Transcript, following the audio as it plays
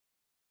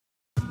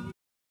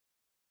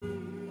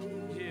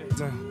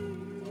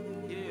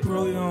down.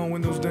 Rollie on,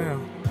 windows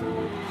down.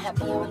 Happy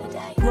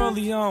holiday.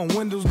 Rollie on,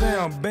 windows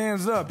down,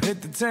 bands up,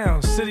 hit the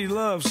town. City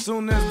love,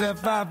 soon as that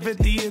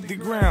 550 hit the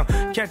ground.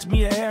 Catch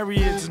me a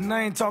Harriet, and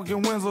I ain't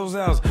talking Winslow's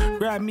house.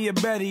 Grab me a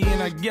Betty,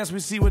 and I guess we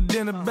see what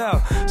dinner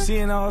about.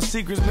 Seeing all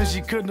secrets, man,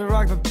 she couldn't have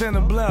rocked a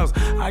thinner blouse.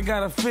 I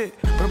got a fit,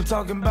 but I'm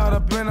talking about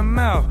up in her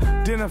mouth.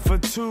 Dinner for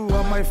two,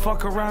 I might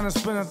fuck around and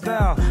spend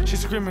 1,000. She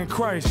screaming,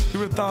 Christ, you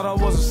would've thought I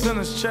was a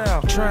sinner's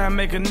child. Try and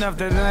make enough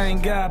that I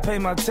ain't gotta pay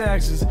my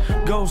taxes.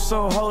 Go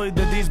so holy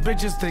that these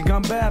bitches think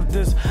I'm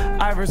Baptist.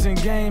 Iverson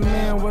game,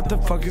 man, what the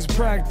fuck is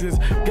practice?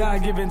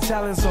 God-given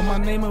talent, so my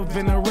name up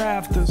in the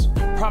rafters.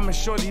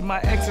 Promise shorty my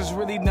ex is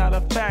really not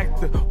a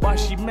factor. Why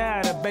she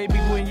mad at baby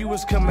when you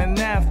was coming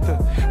after?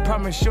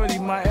 Promise shorty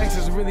my ex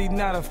is really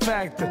not a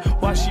factor.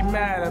 Why she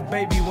mad at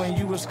baby when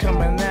you was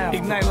coming after?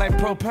 Ignite like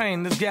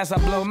propane, this gas I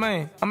blow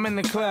main. I'm in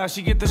the cloud,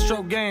 she get the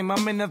stroke game.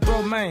 I'm in the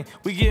throw main,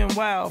 we getting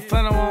wild.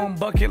 Flannel on,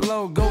 bucket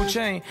low, gold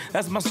chain.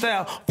 That's my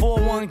style,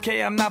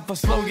 401k, I'm not for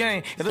slow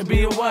game. It'll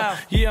be a while,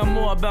 yeah, I'm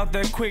more about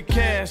that quick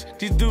cash.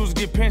 These dudes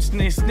get pinched and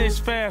they snitch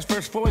fast.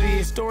 First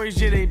 48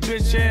 stories, yeah, they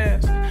bitch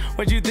ass.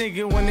 What you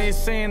thinking when they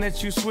saying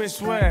that you switch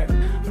swag?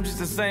 I'm just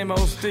the same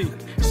old Steve,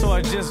 so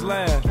I just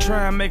laugh.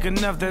 Try and make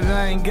enough that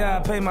I ain't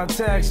gotta pay my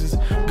taxes.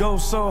 Go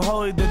so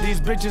holy that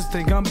these bitches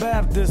think I'm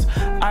Baptist.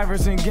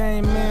 Iverson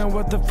game, man,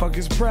 what the fuck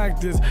is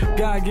practice?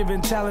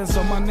 God-given talent,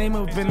 so my name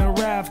up in the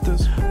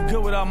rafters.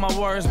 Good with all my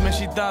words, man,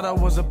 she thought I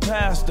was a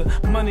pastor.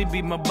 Money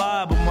be my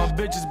Bible, my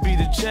bitches be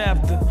the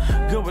chapter.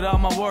 Good with all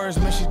my words,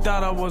 man, she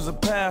thought I was a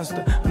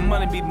pastor.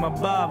 Money be my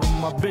Bible,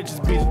 my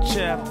bitches be the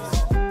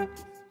chapters.